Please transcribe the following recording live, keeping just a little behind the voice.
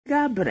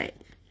gabre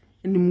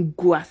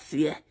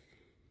Ngwasie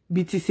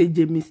biti se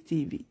James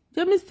TV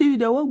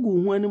de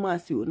wagu ho anim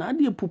ase o na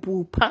de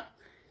pupu pa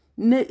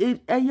ne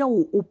eya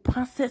o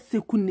pase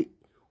sekune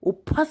o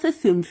pase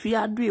semfi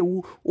ado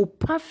ewu o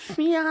pa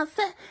fia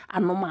se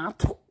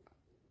anomato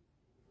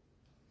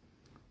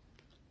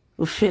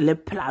o feel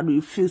proud,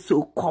 you feel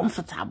so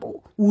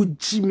comfortable.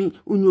 Ujimi,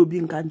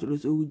 unyobi nkanjuro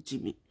so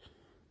ujimi.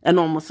 And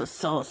almost a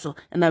so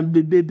and a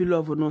baby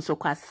love no so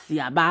kwasi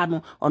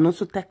abano or no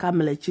so teka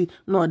melechi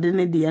no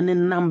dene de ene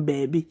nam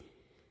baby.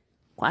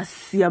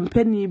 Kwasi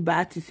ampeni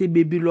bati se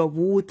baby love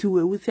wuti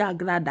we si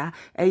AGradaa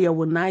eye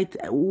wo night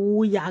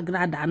wo ya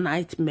AGradaa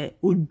nightmare.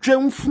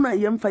 Udwemfuna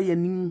yemfa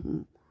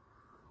yanin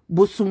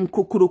bosum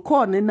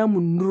kokoroko ne nam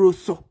nuro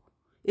so.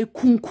 E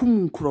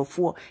kunkum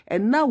nkrofo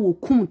and now wo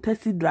kum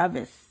taxi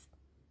drivers.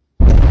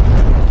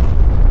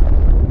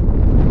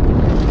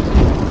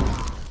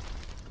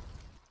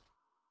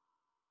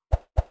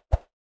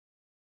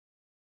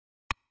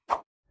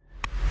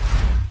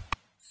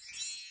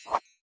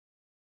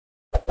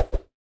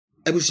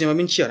 Ebushima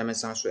minchi ara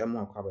mesanso emu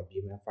akwa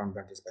baby me fan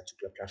brand this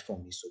particular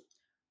platform so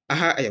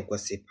aha aye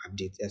gossip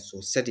update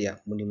so sadia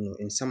munimno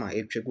insama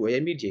etwegu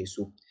aye media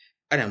so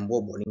ana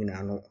mbobo ni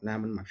na no na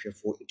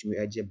mahwefo etumi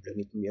age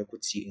blani etumi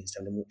akoti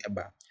insam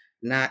eba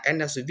na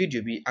enda so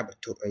video bi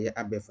abeto aye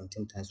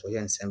abefonten tan so ye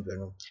ensemble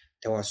no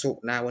tawaso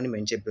na woni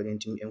menje blani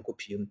etumi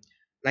enkopiem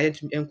na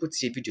yetumi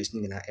enkoti videos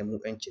ni na emu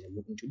enchene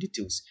mu into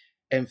details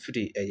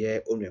emfiri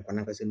aye onu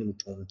kwana kase ni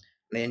mutum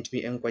na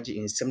yentumi enkwaje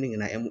insam ni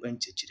na emu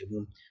enchechire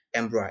mu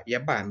embra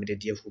yeba me de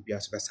defu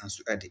bia so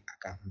besanso ade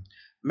aka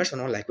mesho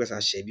no like we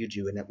share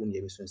video na bun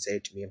ye so say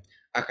to me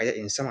aka ya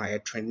insam a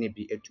trend ne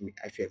bi etumi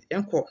ahwe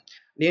enko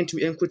na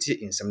yentumi enkoti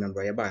insam na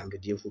embra yeba me de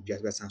defu bia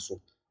so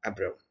besanso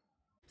abrew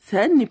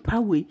Sa nipa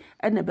we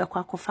ene be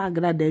kwa kofa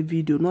AGradaa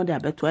video no de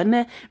abeto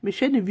ene me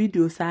hwe ne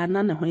video sa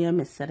na ne ho ya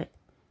mesere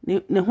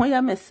ne ho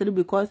ya mesere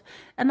because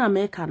ena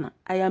make na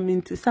I am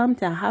into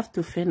something I have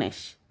to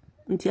finish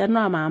nti eno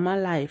ama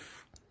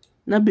life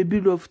na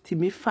Babyluv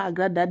timi fa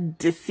AGradaa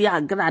desi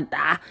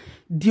AGradaa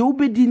de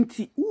obedi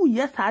nti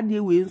yes ade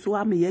we nso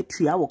am ye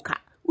tua woka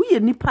uye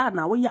nipa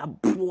na wo ya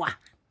boa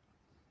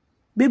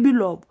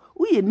Babyluv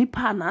uye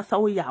nipa na asa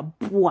wo ya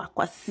boa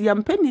kwasi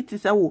ampeni ti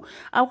se wo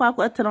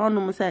akwa tena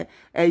onum se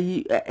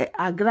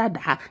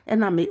AGradaa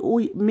ena me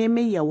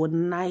ye wo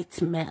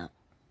nightmare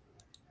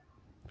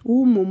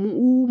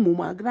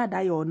mumu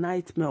AGradaa your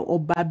nightmare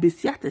oba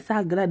besi atese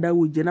AGradaa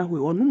wo jena hwe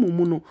onu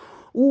mumu no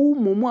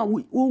mumu a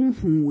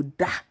wo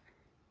da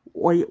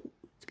or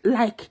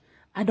like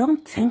I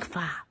don't think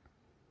far.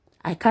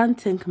 I can't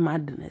think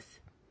madness.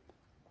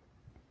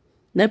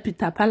 Na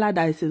Peter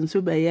Paradise and so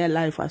be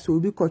life as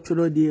will be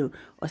cultural deal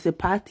or say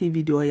party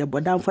video or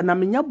bodam for na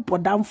menya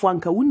bodam for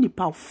anka uni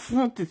pa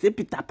fun to say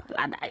Peter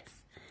Paradise.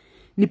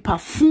 Ni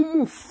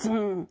parfum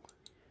fun.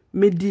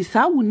 Me di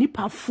sa uni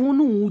parfum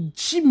no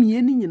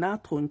jimie ni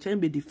nyina to nchen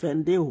be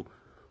defend o.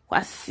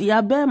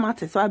 Kwasia be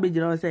mate so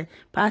abegina say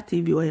party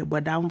video or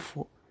bodam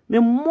for. Me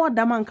more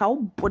daman ka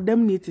wo bodam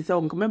ni ti se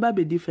onka me ba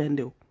be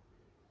defend o.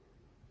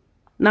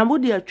 Na mo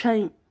de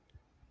atwan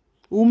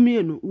wo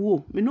mienu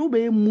wo me no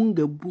be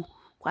munga bu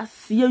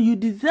kwasia you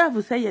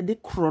deserve say ye de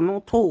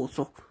krono to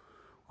so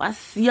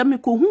kwasia me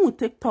ko hu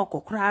TikTok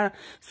okra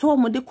so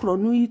mo de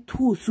krono yi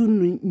to so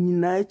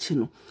nyina achi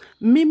no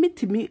me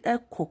mitimi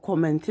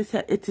comment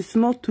say it is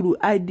not true.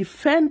 I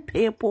defend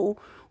people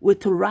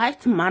with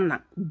right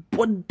manner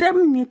but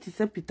them need to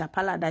say Peter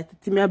Paradise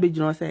timi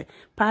abegino say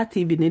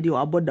party bi ne de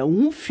aboda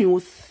hu fi o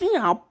si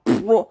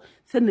apro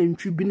say na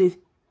ntwibi ne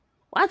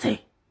what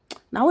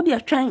na wo de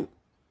atwan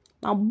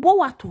na bo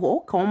wato ho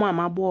ka o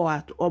ma bo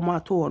wato o ma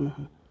to no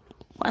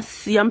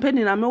kwasi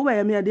ampeni na me wo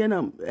ya me ade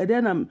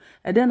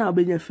na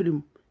obenya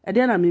film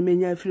ade na me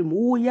menya film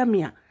wo ya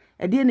me a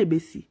ade na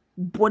besi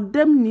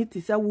bodem ni ti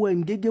say wo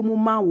Ngege mu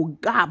ma wo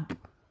gab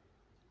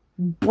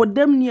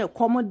bodem ni e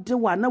komode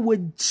wa na wo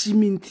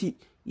jiminti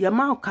ya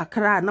ma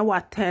kakra na wa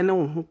ten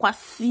wo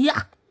kwasi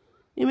a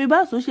me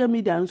ba social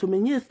media so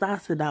menye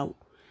start down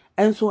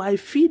and so I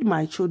feed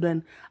my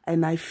children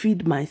and I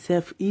feed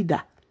myself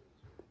either.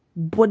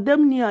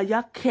 Bodem ni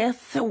ya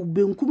kese u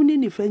benkum ni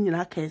nifa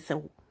nyina kese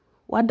u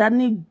wada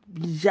ni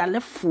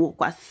jalefo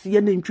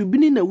kwase na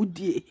ntwibini na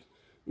wudie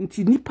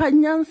nti nipa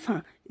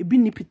nyansa ebi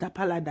ni Peter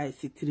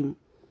Paradise tirim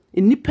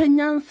nipa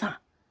nyansa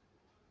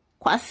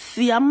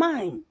kwase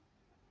aman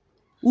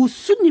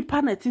usu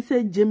nipa na ti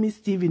se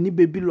James TV ni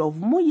Babyluv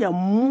mo ye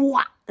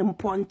moa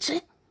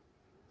mponche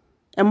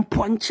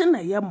na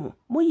ye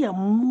mo ye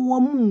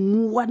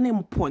moa ne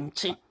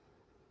mponche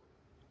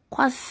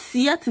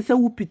kwasi ati se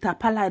wu Peter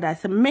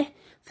Paradise me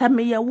se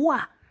me ye wo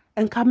a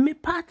enka me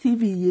party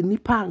TV ye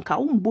nipa anka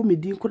umbo me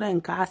din kura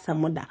enka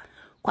asamoda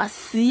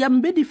kwasi ya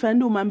mbe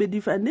defend o ma mbe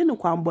defend ne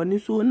kwa mboni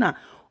so na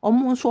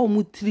omo so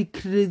omo tri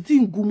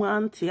crazy nguma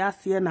ante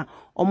ase na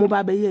omo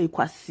ba be ye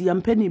kwasi ya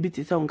mpani bi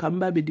ti se enka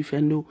mba be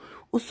defend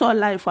o so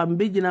life am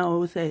be gina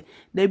o se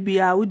da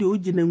bia wo de o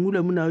gina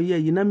nwura mu na o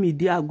ye na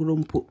media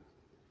agorompo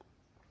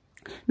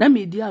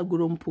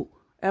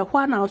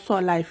ehwa na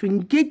so life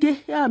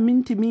Ngege ya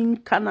minti min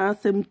kana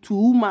asem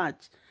too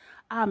much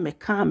a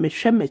meka me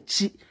hwe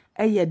machi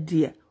eye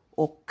de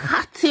o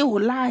kate o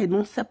lie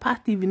no se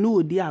party vi no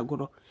odi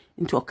agoro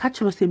nti o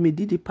catch no se me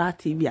didi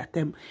party vi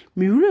atem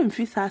me wura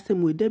mfi sa se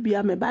mo da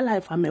bia me ba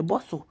life am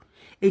boso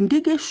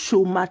Ngege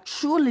show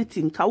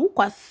maturity nka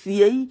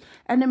Nkwàsiafour yi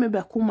ene me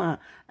be kuma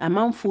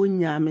amanfo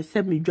nya me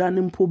se me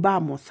dwane mpo ba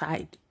mo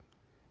side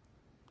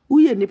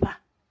uye nipa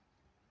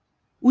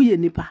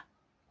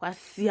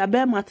Nkwàsiafour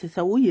be mate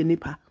se uye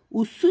nipa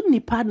usu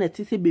nipa na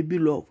ti se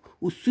Babyluv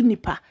usu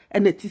nipa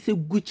ene ti se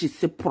Gucci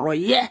se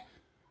proye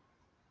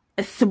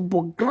ese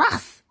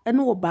bogras ene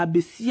oba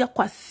besia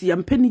Nkwàsiafour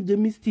mpeni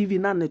James TV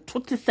na ne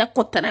tote se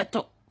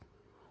kotreto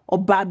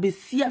oba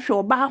besia hwe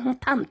oba ho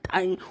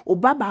tantan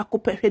oba ba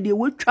akopehwe de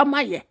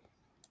wetwamaye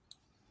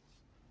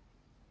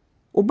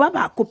oba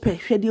ba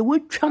akopehwe de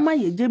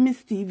wetwamaye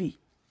James TV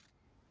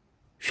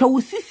hwe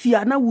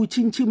wosisia na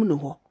wuchinchim ne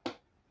ho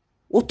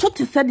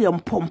otote se de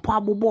mpompo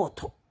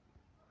aboboto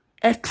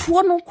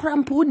etwo no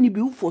krampo oni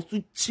bi ufo so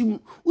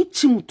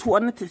uchim to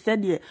ne te se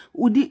de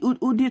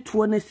udi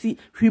to na si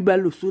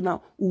hwibalo so na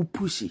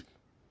upushi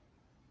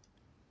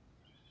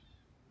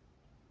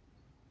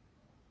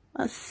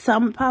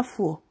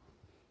asampafo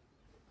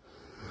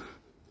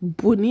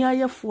bonia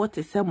yefo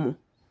te se mo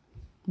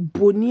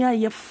bonia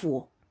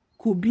yefo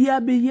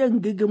kubia be ye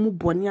Ngege mu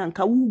bonia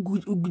anka wu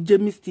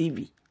James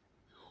TV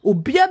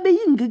obia be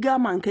ye Ngege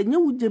amanka nya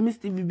wu James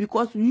TV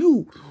because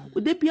you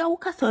ode bia wo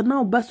kasa na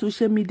oba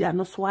social media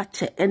no so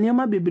ache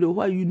enema bebre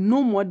ho you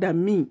know more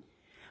than me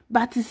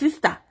but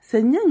sister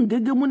se nya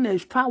Ngege mu na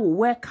extra wo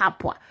wake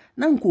up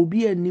na nka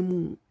obi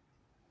animu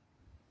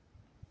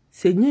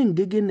se nya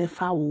Ngege na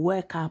fa wo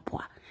wake up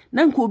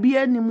na nka obi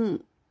animu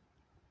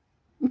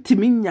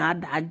ntimi nya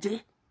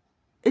adaje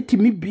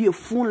etimi bie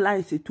phone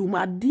lines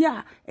etuma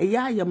dia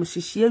eya yam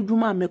hihie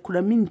adwuma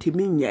mekura mi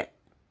ntimi nye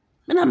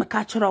me na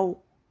meka kyerɛw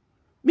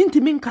mi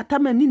ntimi nkata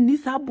mani ni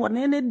sa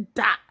bone ne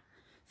da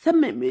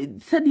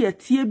se de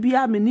tie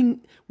bia mani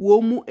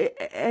wo mu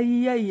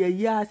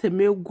eya se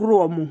me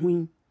gro mo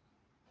hu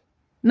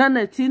na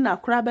Natina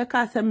kura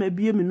beka se me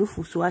bie me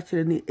nufu so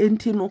akyere ne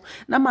enti no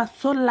na ma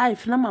so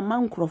life na mama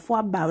nkrofo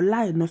aba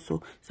line no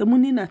so se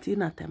muni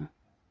Natina tem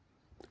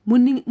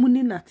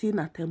muni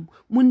Natina tem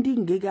mundi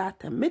Ngege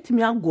atem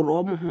metimi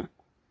agoro mo ho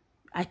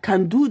I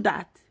can do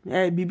that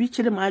bibi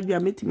kire ma adua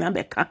metimi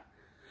abeka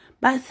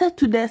but I said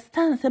to the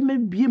stand se me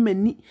bie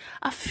mani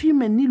afi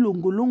mani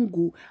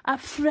longolongo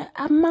afre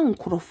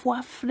amankrofo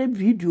afre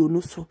video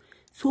no so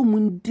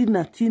mundi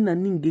Natina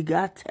ni Ngege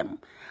atem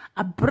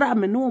abra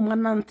me no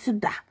manante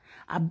da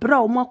abra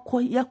o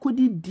makọ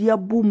yakodi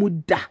diabo mu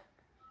da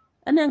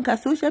ene nka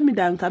social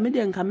media nka me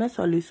de nka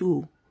mesole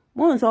so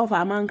mo nso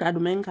fa amanka do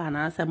menka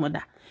na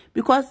asemoda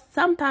because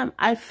sometimes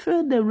I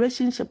feel the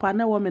relationship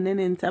and woman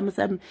in terms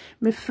of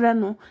me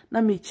friend no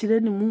na me chire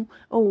ni mu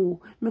oh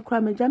me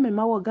kra me ja me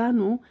ma woga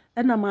no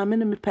na ma me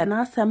me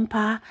pena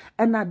sempa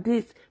na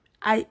this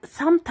I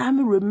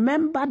sometimes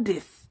remember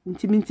this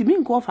intimi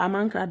nko fa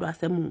amanka do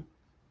asemu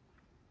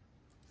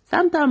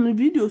sometimes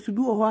videos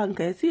bi wo ho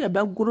anka ese e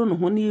ba goro no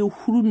ho na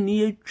ehuru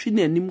ni etwi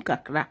nanim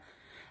kakra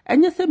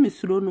enye se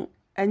misuro no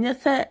enye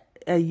se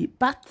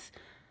but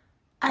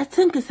I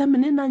think it's a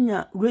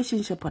menina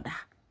relationship oda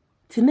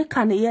tine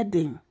kan ye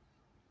den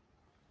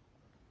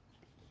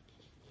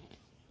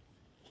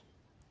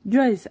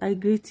Joyce I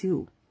greet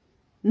you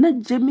na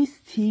James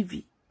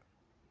TV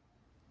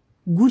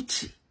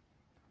Gucci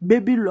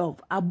Babyluv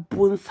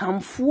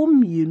abonsamfo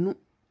mienu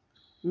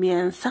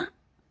miensa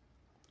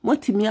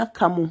motimi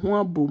aka mo ho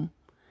abom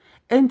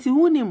enti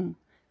wunim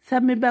se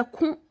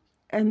mebeko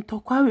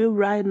entokwa we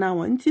right now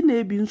enti na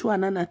ebi nso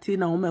ananati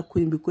na wo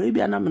mekon bi ko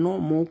ebi ana me no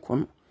mo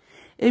kono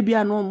ebi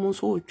ano mo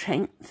so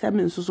twen se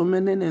me nso so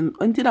menene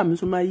enti na me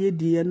so maye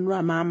di enru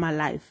ama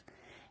life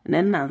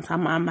na nansa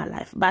ama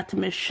life but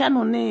me hwe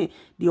no ne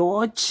de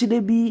o chire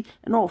bi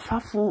na o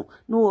fafo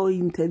na o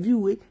interview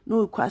we na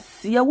o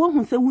Nkwàsiafour wo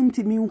hu se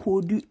wuntimi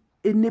nhodu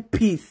ene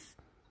peace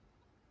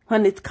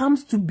when it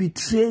comes to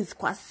betrays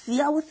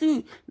Nkwàsiafour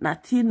si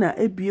Natina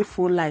ebie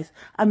phone lines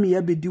ami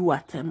ya bedi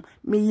watem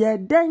me ye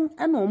den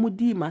na o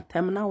mudi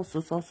matem na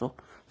so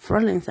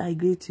Frolins I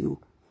greet you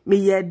me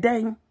ye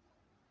den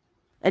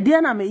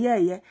ede na me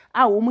ye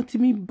a wo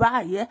mutimi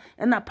ba ye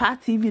na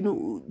party TV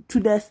no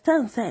to the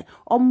extent say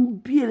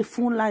bie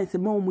phone lines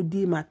ma o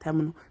mudi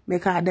matem no me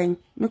ka den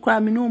me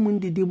kra me no mu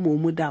ndidi mo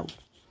mu daw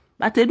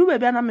but edu be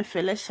bia na me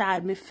fele shy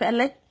me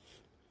fele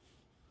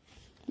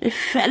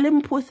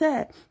mpo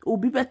se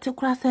obi bete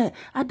kra se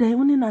adan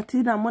woni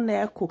Natina mo na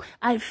eko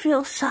I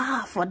feel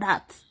shy for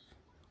that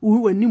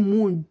wani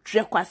mu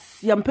dwe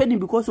Nkwàsiafour mpeni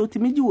because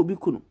otimi di obi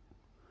kunu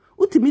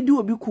utimi di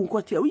obi kun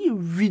kotia we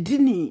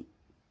ridini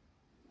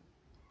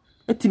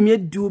etimi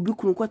di obi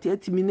kun kotia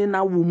etimi ne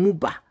na wo mu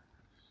ba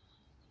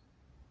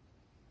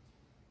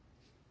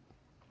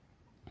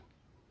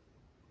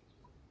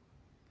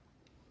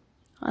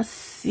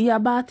asia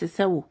ba te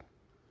se wo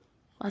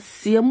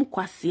asia mu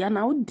Nkwàsiafour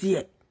na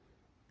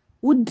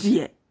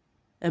udie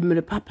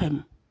emre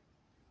papem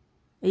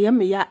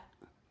eyame ya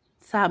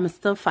so I'm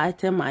still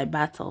fighting my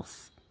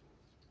battles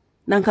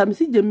Nanka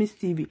misi James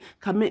TV,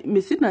 kame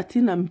misi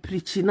Natina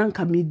mprichi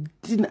nanka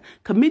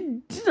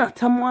medina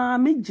tamwa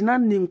me jina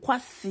ne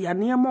Nkwàsiafour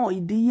ne ma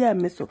idi ye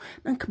me so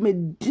nanka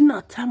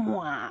medina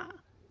tamwa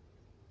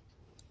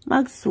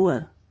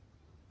Maxwell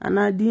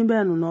ana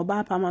dimbe no no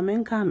ba pa ma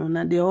menka no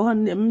na de o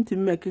ne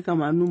mtimi mekeka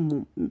Manu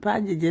mu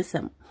mpa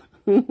jejesem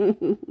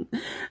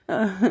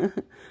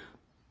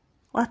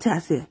what I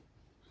say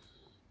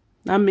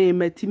na me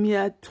matimi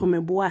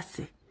atomebo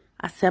ase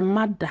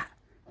asemada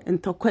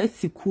ntokwa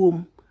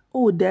sikuom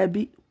o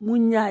dabi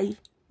munyai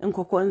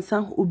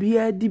nkokonsa obi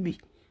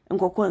adibi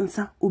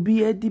nkokonsa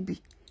obi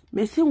adibi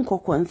mesi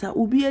nkokonsa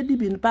obi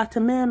adibi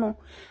npateme no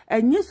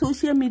enye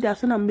social media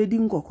so na mmedi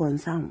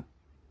nkokonsa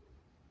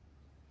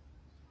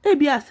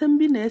ebi asem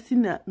bi na esi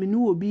na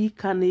menu obi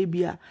ka na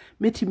ebia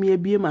metimi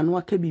ebie manu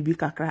aka bibi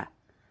kakra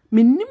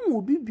menim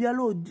obi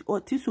biala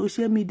oti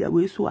social media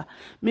we so a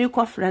me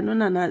ko frɛ no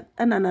na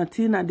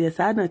Natina de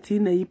sa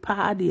Natina yi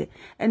pa de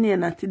ene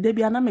na te de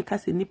bia na me ka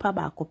se nipa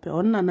ba akopɛ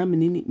on na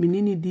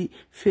menini di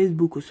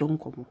Facebook so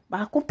nkomo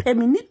ba akopɛ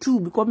me ni too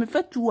because me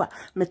fa too a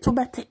me to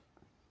bete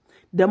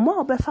the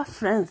more be fa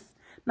friends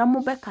na mo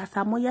be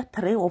kasa mo ye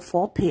 3 or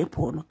 4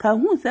 people no ka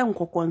hu se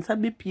nkokonsa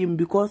be piem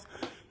because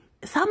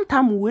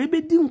sometimes we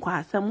be di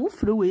Nkwàsiafour mo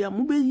frɛ we ya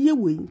mo be ye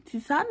we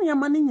nti sa na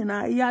ma ne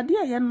nyina ya de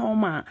ye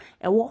normal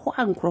e wo ho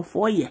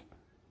ankrofo ye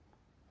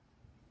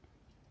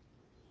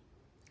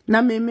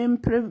na me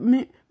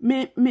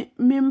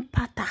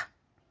mpata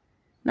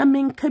na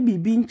me nka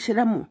bibi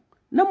nkyere mo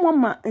na mo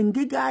ma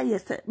Ngege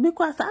ayese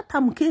because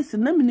atam case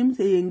na minim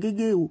se ye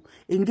Ngege o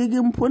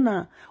Ngege mpo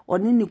na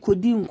oni ni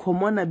kodi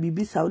nkomo na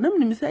bibi sa na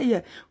minim se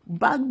ye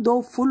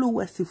backdoor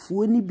followers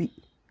fuo ni bi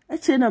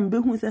eche na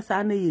mbehu se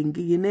sa na ye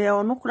Ngege na ye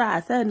ono kura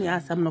asa ni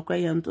asam no kra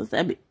ye nto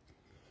sebe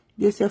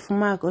Joseph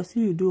Mark I see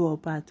you do all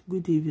part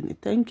good evening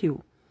thank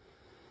you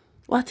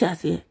what I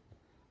say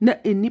na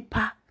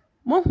enipa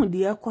mo hu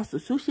de ekoso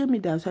social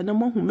media so na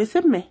mo hu me se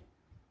me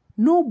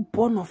no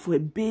born of a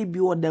baby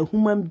or the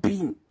human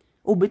being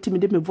obetimi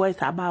de me voice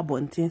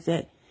ababontin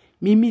say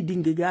mimi di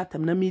Ngege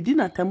atam na mi di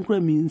na tam kura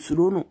mi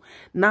nsuro no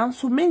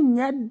nanso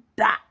menya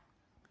da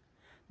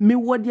me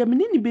wodi me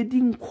ni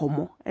bedi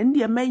nkomo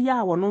ende me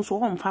ya wono nso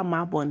ho mfa ma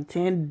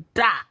abontin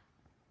da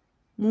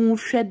mu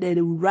hwe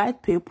the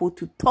right people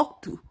to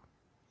talk to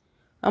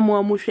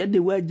amo hwe the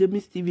way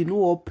James TV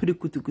no o pri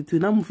kutukutu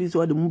na mu fi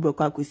so de mu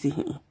bekwa akosi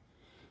hi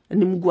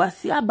ene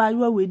mguasi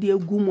abayo we di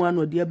agumu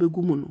ano de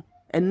abegumu no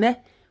ene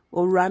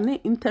o running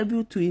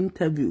interview to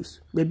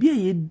interviews baby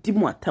ye di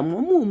mo atam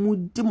mu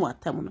di mo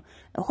atam no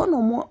e ho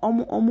no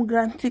omo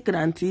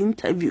grant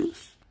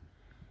interviews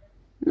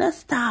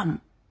next time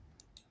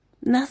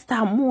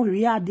mo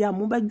riade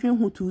am ba dwen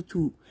hu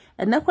tutu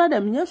ene kwa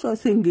da menye so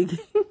Ngege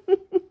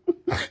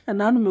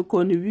ananu me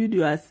ko ni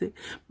video ase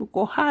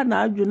ko ha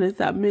na adwene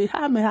sa me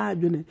ha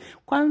adwene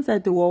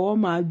concert wo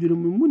ma adwene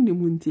mu ni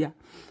muntia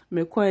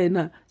me ko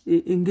na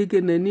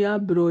Ngege na ni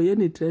abro ye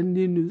ni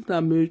trending news na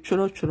me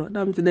choro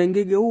na me na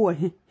Ngege wo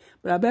he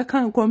bra be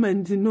kan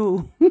comment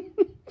no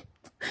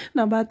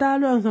na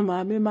batalo so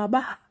ma me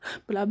maba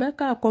bra be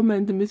kan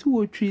comment me si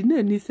wo twi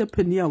na ni se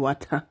pani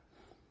awata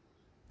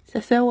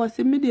se was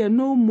media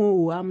no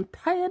more I'm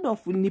tired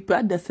of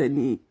nipa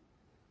dasani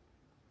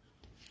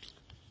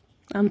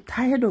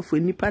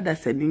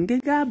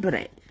Ngege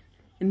abre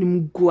ni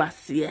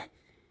mguasie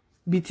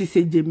biti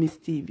se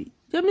James TV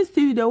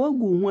de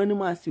wagu hu ani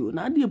masio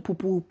na de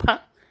pupu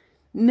pa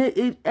ne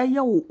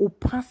eya o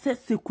pase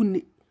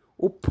sekune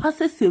o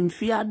pase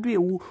semfi ado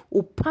ewu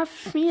o pa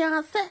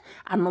fiase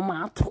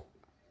anomato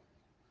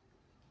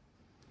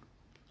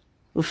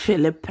o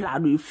feel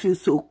proud you feel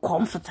so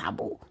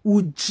comfortable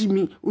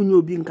ujimi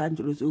unyobi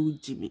nkanjiro so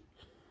ujimi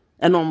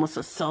and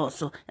almost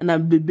so and a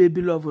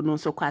Babyluv no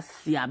so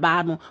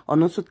Nkwàsiafour no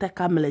ono so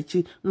teka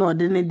melechi no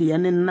de ne de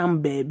ne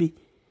nam baby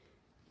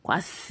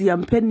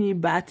Nkwàsiafour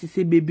ba ti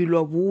se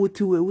Babyluv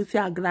wuti we wuti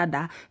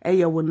AGradaa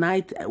eye wo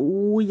night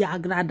wo ya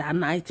AGradaa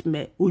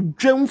nightmare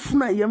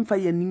odwamfuna yemfa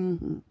yani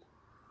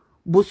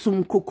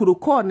bosum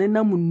kokoroko ne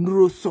nam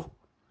nuro so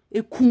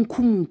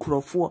ekunkum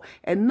nkrofo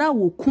and na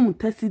wo kum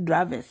taxi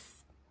drivers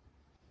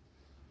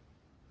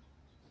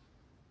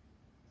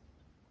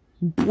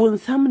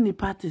bonsam ni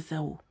party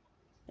sawo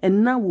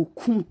and now we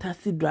kum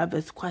taxi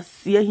drivers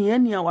Nkwàsiafour here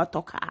ni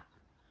awatoka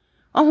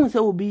ohun se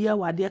obi ya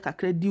wade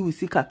kakra di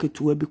usika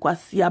ketuwa bi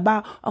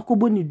Nkwàsiafour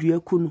akobo ni dua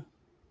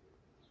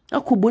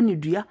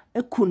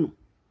kunu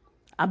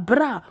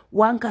abra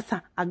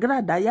wankasa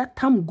AGradaa ya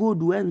tam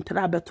gold we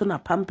ntra beto na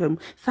pampem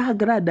sa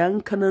AGradaa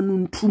nkana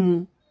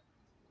nuntum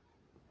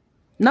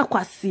na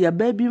Nkwàsiafour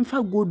baby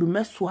mfa gold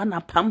mesoa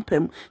na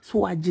pampem so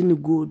wagini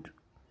gold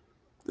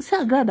sa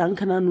AGradaa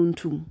nkana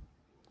nuntum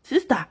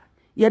sister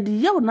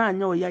yedi yaw na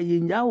anya ya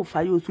yenya wo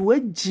fa yo so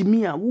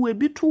wagimi a wo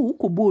ebitu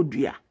ukobo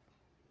odua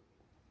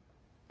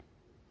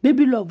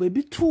Babyluv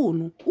ebitu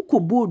no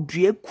ukobo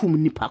odua kum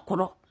nipa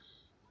koro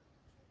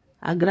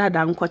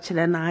AGradaa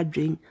nkokyere na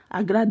adwen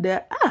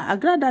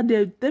AGradaa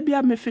de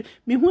bia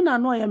me hu na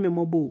no ya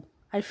memobo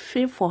I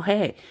feel for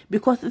her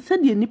because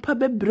said ye nipa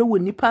bebre wo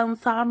nipa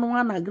nsa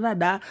no na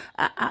AGradaa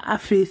a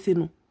face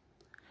no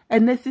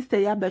ene sister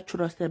ya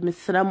betro se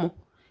mesra mo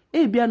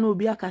e bia na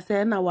obi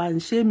akasa na wan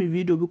share me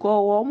video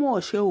because wo mo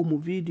share o mu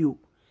video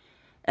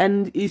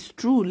and it's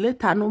true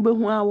later no be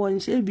hu a won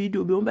share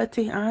video be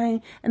beti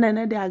ai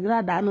na de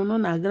AGradaa no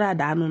na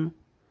AGradaa no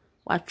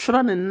wa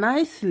tro ne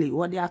nicely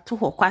wo de ato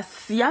ho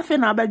Kwasia fe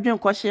na abadwen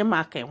ko share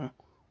mark ho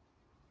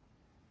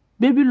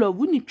Babyluv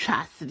ni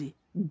twasri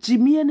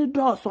Jimmy ni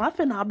so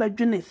afe na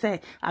abadwene se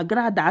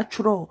AGradaa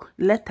tro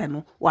letter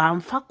no wa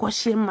amfa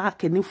kwhye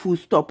mark ni full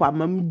stop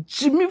amam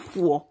Jimmy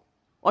fuo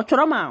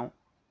otworo ma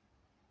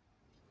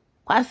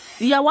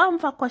Kwasia wa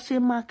amfa kwhye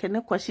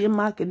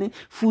mark ni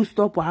full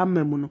stop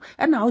amam no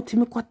e na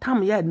otimi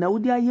kwatam ya na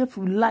wodi aye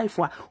full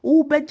life wa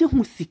wo beje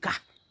hu sika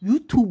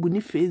YouTube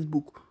ni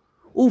Facebook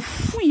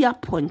ofu ya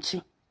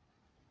ponche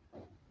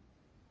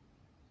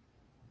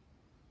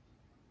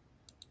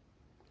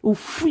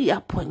ofu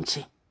ya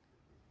ponche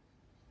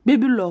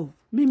Babyluv,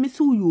 me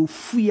so you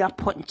free a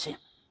ponche.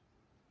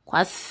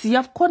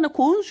 Kwasia kona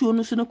ko nsuo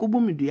no so na ko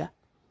bomedua.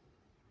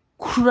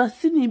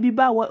 Kurasini bi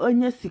ba wa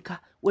onye sika,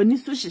 wani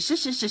so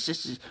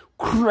hyehyehyehyehye.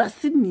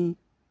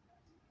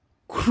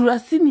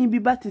 Kurasini bi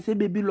ba te se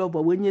Babyluv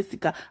wa onye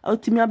sika,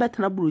 awtimi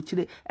abetena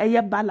burochire,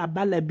 eye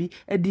bala bi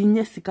e di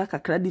nye sika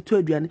kakra di to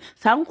aduane.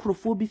 Sa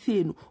nkrofo bi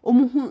se no,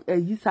 omuhu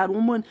ayi sa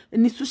no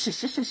ni so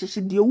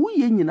hyehyehyehyehye de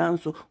wuye nyina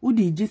nso, wo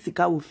di gi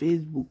sika wo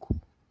Facebook.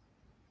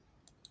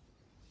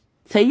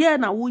 Saye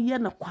na wo ye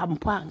na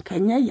kwampa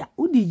nkanya ya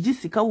udi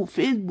jisika wo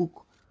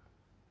Facebook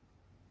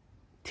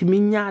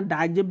timinya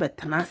daje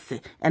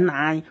betanase na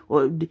ai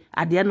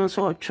ade no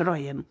so otworo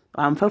ye no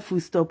amfa full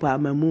stop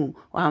amamu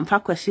amfa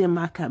kwhye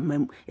maka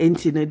amamu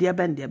enti na de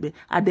bende be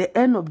at the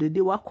end of the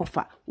day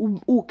wakofa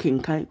wo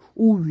kenkan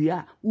wo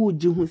wia wo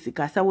ji hu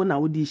sika sa wo na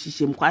wo di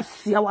hihiem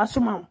Kwasia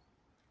wasoma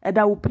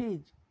eda wo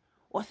page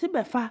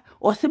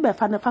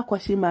osibefa na fa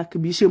kwhye maka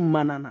bi hye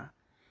manana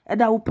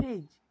eda wo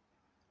page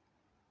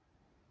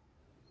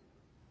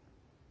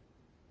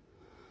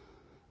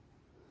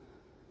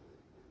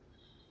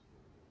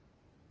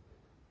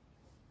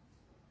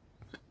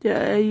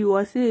you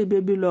was say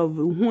Babyluv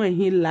who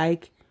he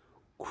like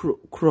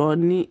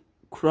crony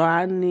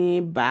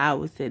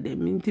bow said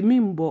them into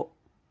mimbo.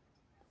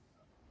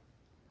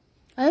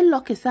 I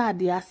look is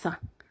adiasa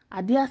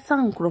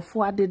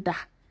nkrofo adeda.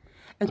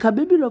 Enka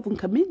Babyluv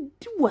nka me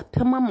di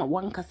watamama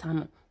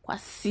wankasano.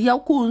 Kwasia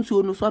ko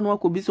nsuo no so na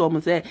wakobi so mo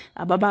say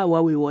ababa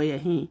wawe wo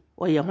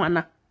ye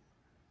hwana.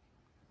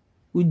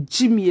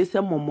 Ujimie se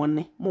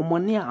momone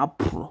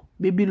apro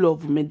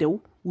Babyluv medew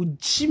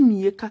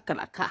ujimie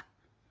kakalaka.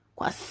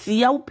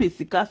 Kwasia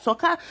upesika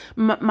soka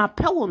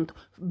mapewont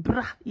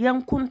bra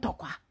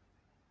yankuntokwa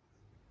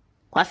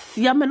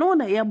Kwasia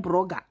menona ye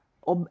broga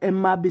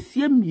emma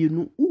besia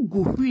mienu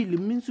ugu hwili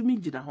minsu mi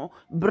gina ho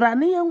bra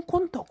ne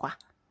yankuntokwa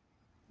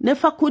ne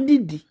fa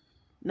kodidi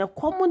ne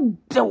komo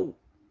dew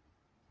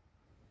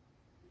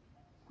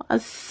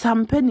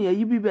asampeni ya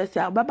yibi besi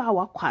ababa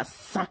wa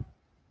kwasa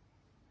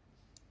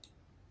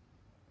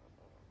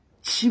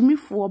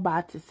chimifo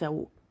ba te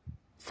sewo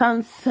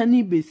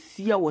sansani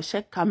besia wo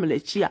hye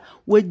kamelechi a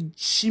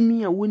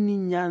wajimi a woni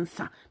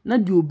nyansa na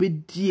de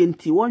obedie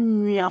nti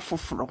wonwea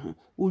foforo ho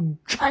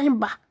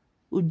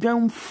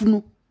odwan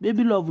funu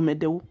Babyluv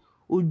medewo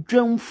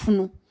odwan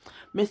funu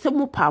mese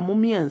mo pa mo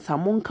miensa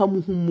mo nka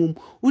mo humum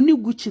oni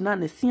guchi na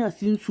ne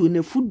siase nsuo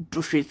na fu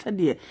dohwe se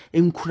de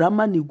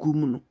enkurama ne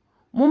gum no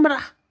momra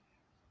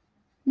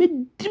me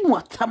di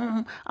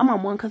motam ama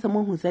mo nka se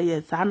mo hu se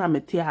ye sa na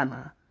mete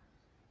ana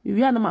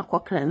Iwi na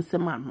makokra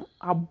nsema no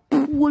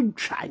abuo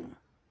dwan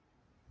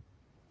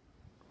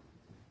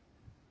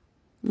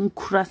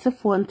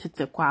Nkwàsiafour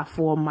ntete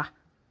kwafo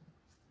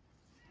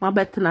ma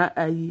betena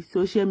ayi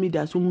social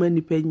media so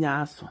mani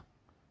penya aso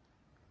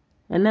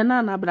ene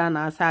na bra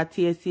na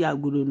asate asi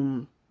aguro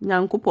num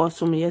nyankopo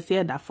som yesi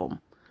eda fom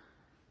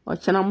o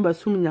chena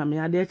mbasum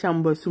nyame ade cha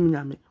mbasum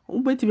nyame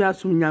ubetimi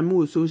asum nyame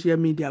wo social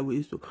media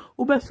we so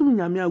ubasum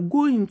nyame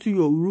go into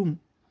your room.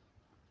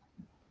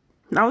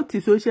 Now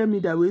ti social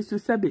media we so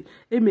sabe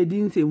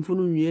emedi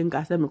nsemfunu nwie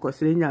nkasa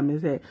mekosere nyame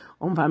se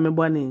omfa me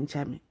bone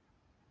nchame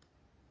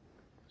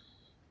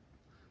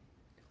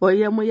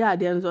oye mo ya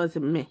ade nzo se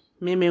me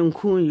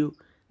nkun yo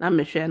na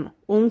mehwe no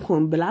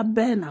onkun bla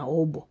be na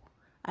obo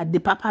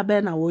Adepa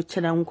be na wo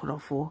kire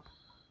nkrofo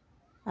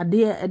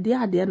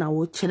ade na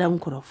wo kire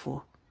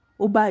nkrofo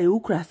obaye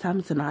ukura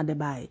Samson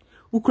Adebaye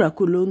ukura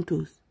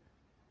Kolontos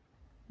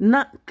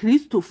na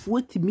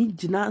Christopher timi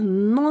gina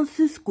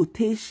nonsense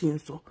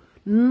quotations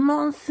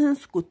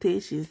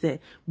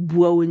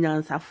bua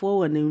onyansafo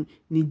won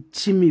ni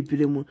Jimmy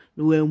bremu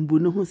no wambu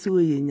no ho se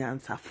we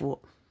nyansafo.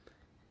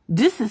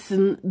 This is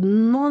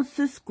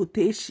nonsense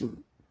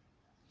quotation.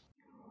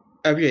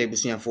 Awia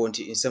ebusuafo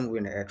nti nsem we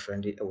na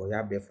trend e wo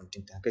ya be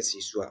fontin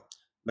tankasi so a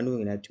Manu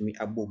nyina tumi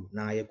abom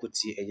na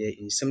yakoti eye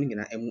nsem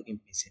nyina emu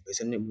impese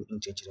pese na emu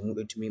nchechire mu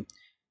etumi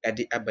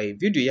ade abai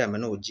video ya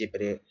Manu ogie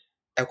bere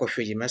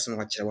ekohwe yi mesem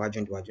wa kire wa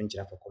adwonde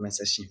kira for comment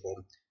section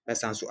ho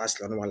mɛsan so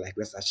asla no like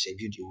let's share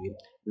video wi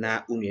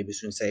na onua bi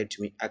so nsa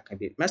etumi aka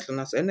bi mɛsla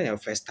na so ɛna your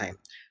first time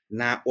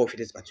na off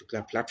this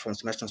particular platform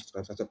so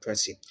mɛsla so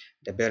press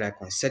the bell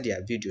icon said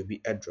your video bi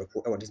drop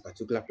over this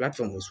particular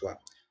platform as well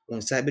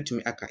onsa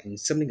betumi aka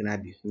nsɛm no nyinaa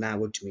bi na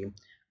watumi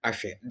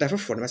ahwɛ da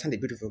foforɔ no mɛsan the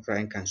beautiful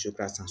crying can show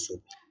class and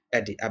so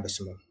ɛde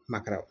abesomo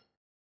makara